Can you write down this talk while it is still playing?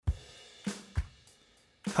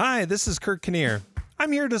Hi, this is Kurt Kinnear.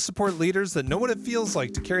 I'm here to support leaders that know what it feels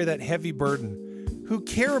like to carry that heavy burden, who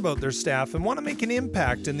care about their staff and want to make an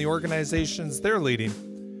impact in the organizations they're leading.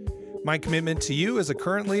 My commitment to you as a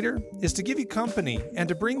current leader is to give you company and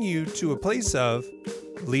to bring you to a place of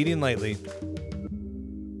leading lightly.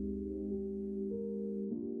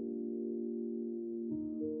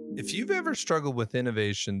 If you've ever struggled with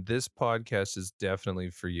innovation, this podcast is definitely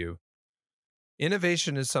for you.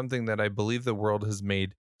 Innovation is something that I believe the world has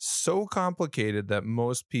made so complicated that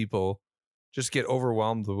most people just get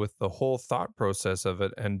overwhelmed with the whole thought process of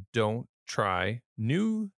it and don't try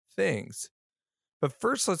new things. But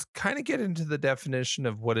first, let's kind of get into the definition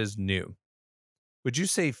of what is new. Would you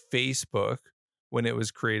say Facebook, when it was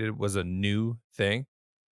created, was a new thing?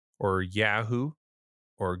 Or Yahoo?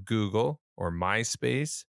 Or Google? Or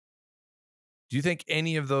MySpace? Do you think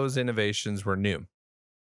any of those innovations were new?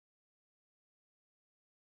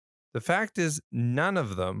 The fact is, none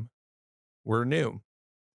of them were new.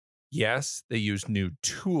 Yes, they used new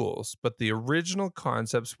tools, but the original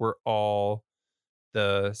concepts were all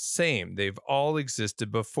the same. They've all existed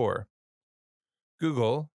before.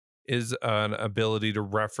 Google is an ability to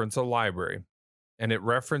reference a library, and it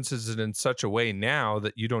references it in such a way now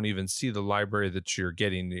that you don't even see the library that you're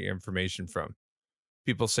getting the information from.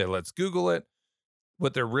 People say, let's Google it.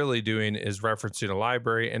 What they're really doing is referencing a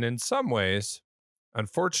library, and in some ways,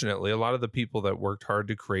 unfortunately, a lot of the people that worked hard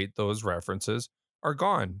to create those references are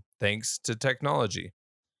gone thanks to technology.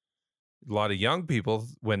 A lot of young people,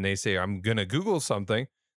 when they say, I'm going to Google something,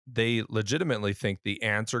 they legitimately think the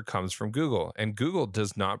answer comes from Google, and Google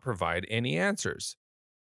does not provide any answers.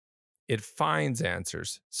 It finds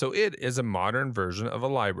answers. So it is a modern version of a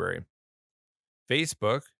library.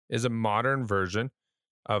 Facebook is a modern version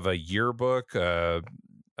of a yearbook,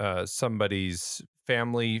 somebody's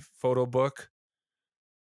family photo book.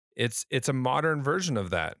 It's a modern version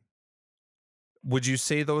of that. Would you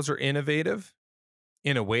say those are innovative?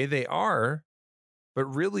 In a way they are, but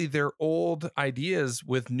really they're old ideas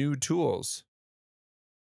with new tools.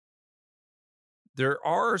 There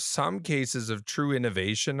are some cases of true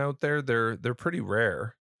innovation out there. They're pretty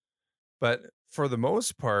rare. But for the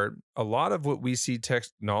most part, a lot of what we see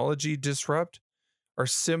technology disrupt are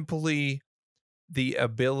simply the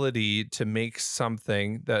ability to make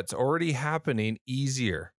something that's already happening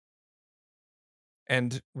easier.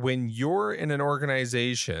 And when you're in an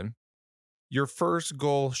organization, your first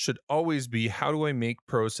goal should always be, how do I make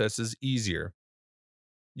processes easier?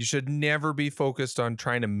 You should never be focused on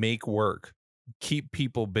trying to make work, keep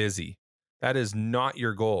people busy. That is not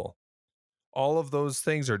your goal. All of those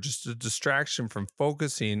things are just a distraction from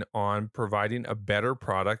focusing on providing a better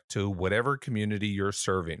product to whatever community you're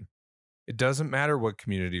serving. It doesn't matter what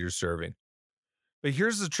community you're serving. But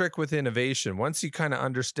here's the trick with innovation. Once you kind of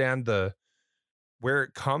understand where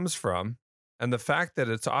it comes from, and the fact that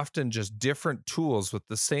it's often just different tools with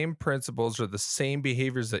the same principles or the same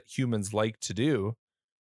behaviors that humans like to do,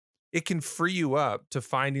 it can free you up to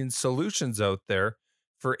finding solutions out there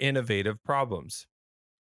for innovative problems.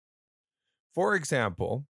 For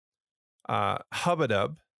example,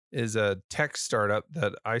 Hubadub is a tech startup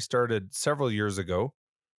that I started several years ago.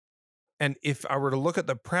 And if I were to look at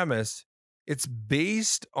the premise, it's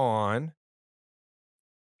based on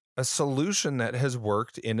a solution that has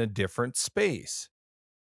worked in a different space.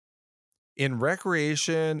 In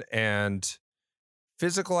recreation and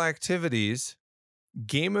physical activities,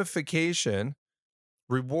 gamification,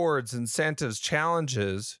 rewards, incentives,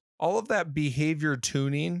 challenges, all of that behavior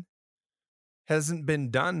tuning hasn't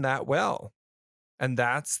been done that well. And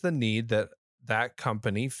that's the need that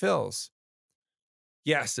company fills.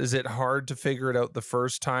 Yes, is it hard to figure it out the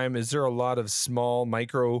first time? Is there a lot of small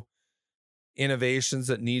micro innovations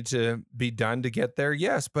that need to be done to get there?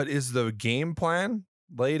 Yes, but is the game plan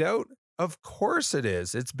laid out? Of course it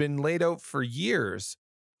is. It's been laid out for years.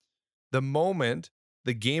 The moment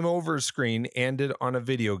the game over screen ended on a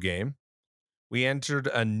video game, we entered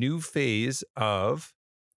a new phase of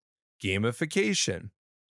gamification.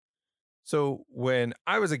 So when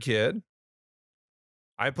I was a kid,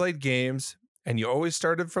 I played games, and you always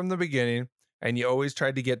started from the beginning, and you always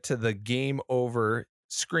tried to get to the game over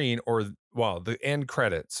screen, or, well, the end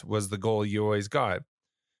credits was the goal you always got.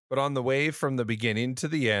 But on the way from the beginning to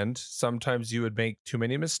the end, sometimes you would make too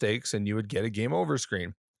many mistakes and you would get a game over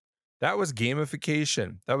screen. That was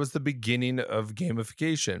gamification. That was the beginning of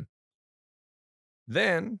gamification.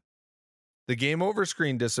 Then the game over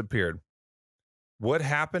screen disappeared. What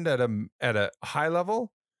happened at a high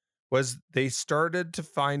level was they started to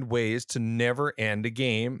find ways to never end a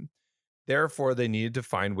game. Therefore, they needed to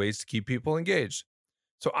find ways to keep people engaged.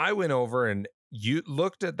 So I went over and you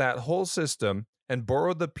looked at that whole system and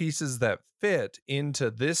borrowed the pieces that fit into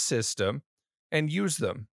this system and use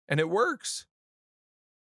them, and it works.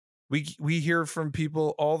 We hear from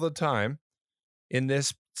people all the time in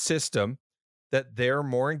this system that they're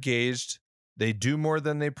more engaged, they do more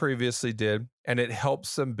than they previously did, and it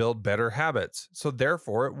helps them build better habits. So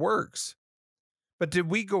therefore it works. But did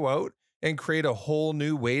we go out and create a whole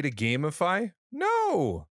new way to gamify?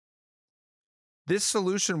 No. This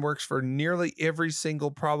solution works for nearly every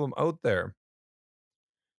single problem out there.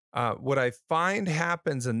 What I find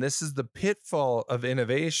happens, and this is the pitfall of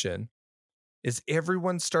innovation, is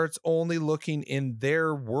everyone starts only looking in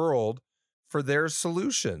their world for their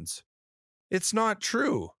solutions. It's not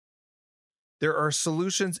true. There are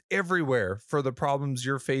solutions everywhere for the problems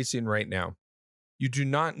you're facing right now. You do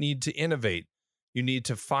not need to innovate. You need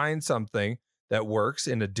to find something that works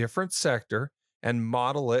in a different sector and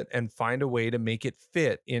model it and find a way to make it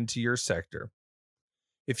fit into your sector.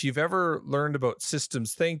 If you've ever learned about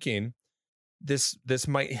systems thinking, this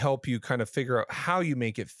might help you kind of figure out how you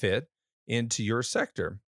make it fit into your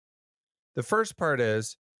sector. The first part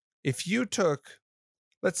is, if you took,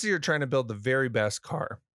 let's say you're trying to build the very best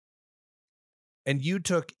car, and you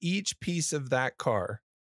took each piece of that car,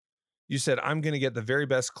 you said, I'm going to get the very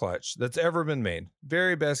best clutch that's ever been made,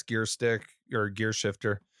 very best gear stick or gear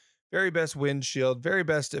shifter, very best windshield, very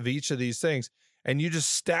best of each of these things, and you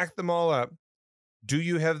just stack them all up. Do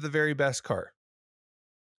you have the very best car?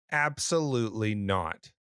 Absolutely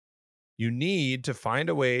not. You need to find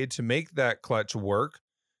a way to make that clutch work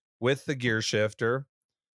with the gear shifter,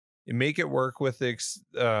 make it work with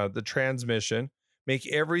the transmission, make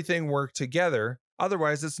everything work together.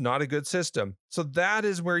 Otherwise, it's not a good system. So that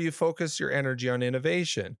is where you focus your energy on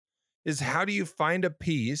innovation, is how do you find a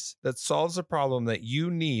piece that solves a problem that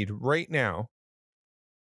you need right now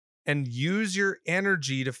and use your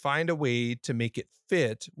energy to find a way to make it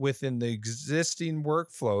fit within the existing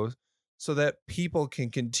workflow so that people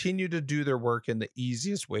can continue to do their work in the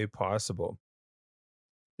easiest way possible.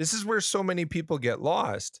 This is where so many people get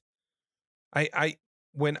lost.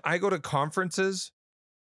 When I go to conferences,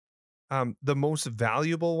 the most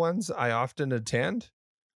valuable ones I often attend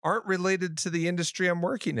aren't related to the industry I'm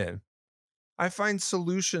working in. I find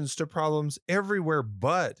solutions to problems everywhere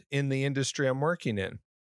but in the industry I'm working in.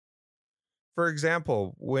 For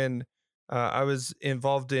example, when I was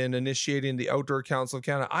involved in initiating the Outdoor Council of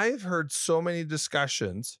Canada, I've heard so many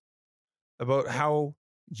discussions about how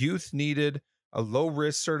youth needed a low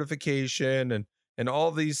risk certification and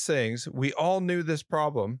all these things. We all knew this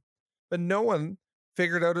problem, but no one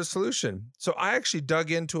figured out a solution. So I actually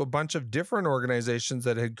dug into a bunch of different organizations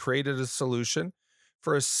that had created a solution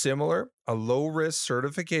for a low risk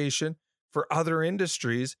certification for other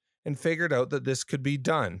industries and figured out that this could be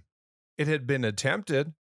done. It had been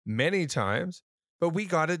attempted many times, but we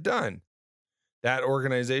got it done. That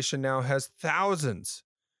organization now has thousands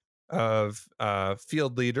of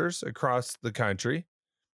field leaders across the country,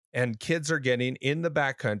 and kids are getting in the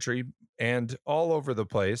backcountry and all over the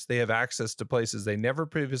place. They have access to places they never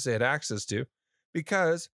previously had access to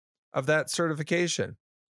because of that certification.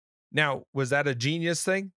 Now, was that a genius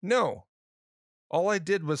thing? No. All I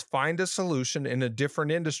did was find a solution in a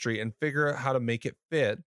different industry and figure out how to make it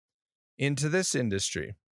fit into this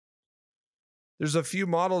industry. There's a few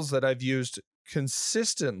models that I've used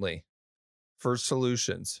consistently for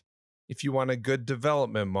solutions. If you want a good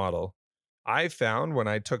development model, I found when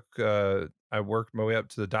I worked my way up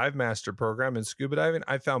to the Dive Master program in scuba diving,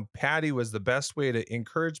 I found PADI was the best way to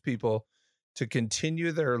encourage people to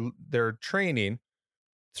continue their training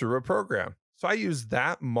through a program. So I use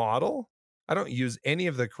that model. I don't use any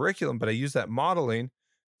of the curriculum, but I use that modeling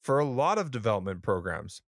for a lot of development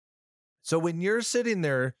programs. So when you're sitting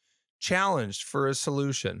there challenged for a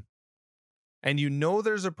solution and you know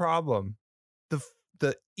there's a problem,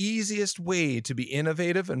 the easiest way to be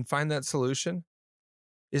innovative and find that solution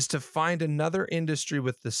is to find another industry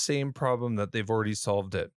with the same problem that they've already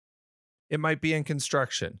solved it. It might be in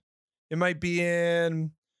construction. It might be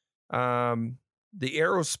in the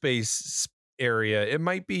aerospace area. It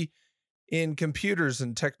might be in computers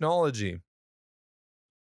and technology.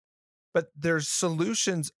 But there's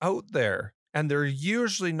solutions out there, and they're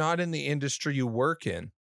usually not in the industry you work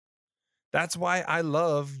in. That's why I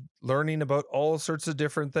love learning about all sorts of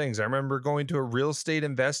different things. I remember going to a real estate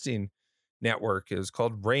investing network. It was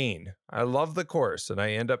called RAIN. I love the course, and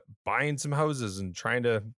I end up buying some houses and trying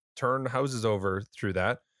to turn houses over through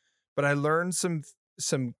that. But I learned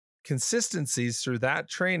some consistencies through that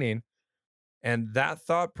training and that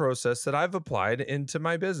thought process that I've applied into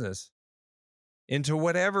my business, into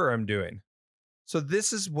whatever I'm doing. So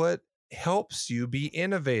this is what helps you be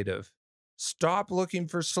innovative. Stop looking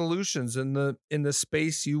for solutions in the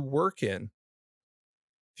space you work in.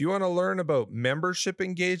 If you want to learn about membership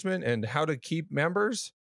engagement and how to keep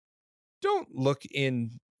members, don't look in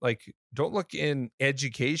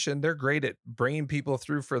education. They're great at bringing people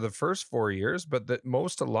through for the first 4 years, but that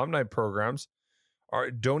most alumni programs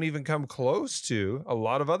don't even come close to a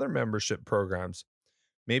lot of other membership programs.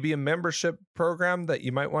 Maybe a membership program that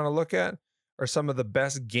you might want to look at are some of the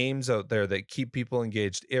best games out there that keep people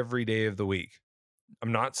engaged every day of the week.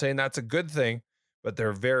 I'm not saying that's a good thing, but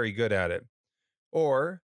they're very good at it.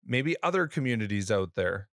 Or maybe other communities out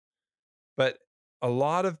there. But a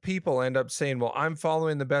lot of people end up saying, well, I'm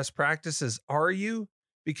following the best practices. Are you?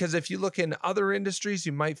 Because if you look in other industries,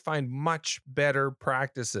 you might find much better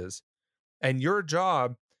practices. And your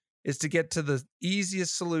job is to get to the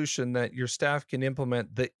easiest solution that your staff can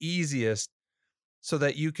implement the easiest, so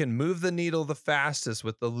that you can move the needle the fastest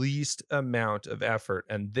with the least amount of effort.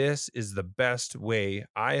 And this is the best way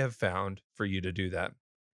I have found for you to do that.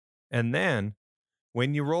 And then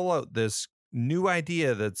when you roll out this new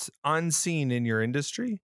idea that's unseen in your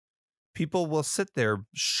industry, people will sit there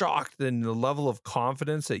shocked in the level of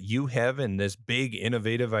confidence that you have in this big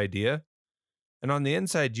innovative idea. And on the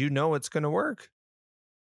inside, you know it's going to work.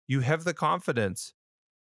 You have the confidence.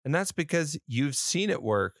 And that's because you've seen it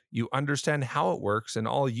work. You understand how it works. And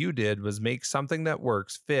all you did was make something that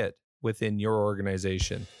works fit within your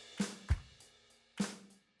organization.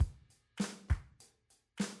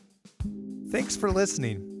 Thanks for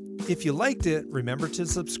listening. If you liked it, remember to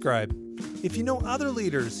subscribe. If you know other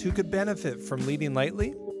leaders who could benefit from leading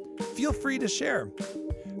lightly, feel free to share.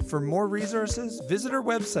 For more resources, visit our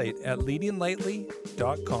website at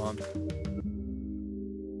leadinglightly.com.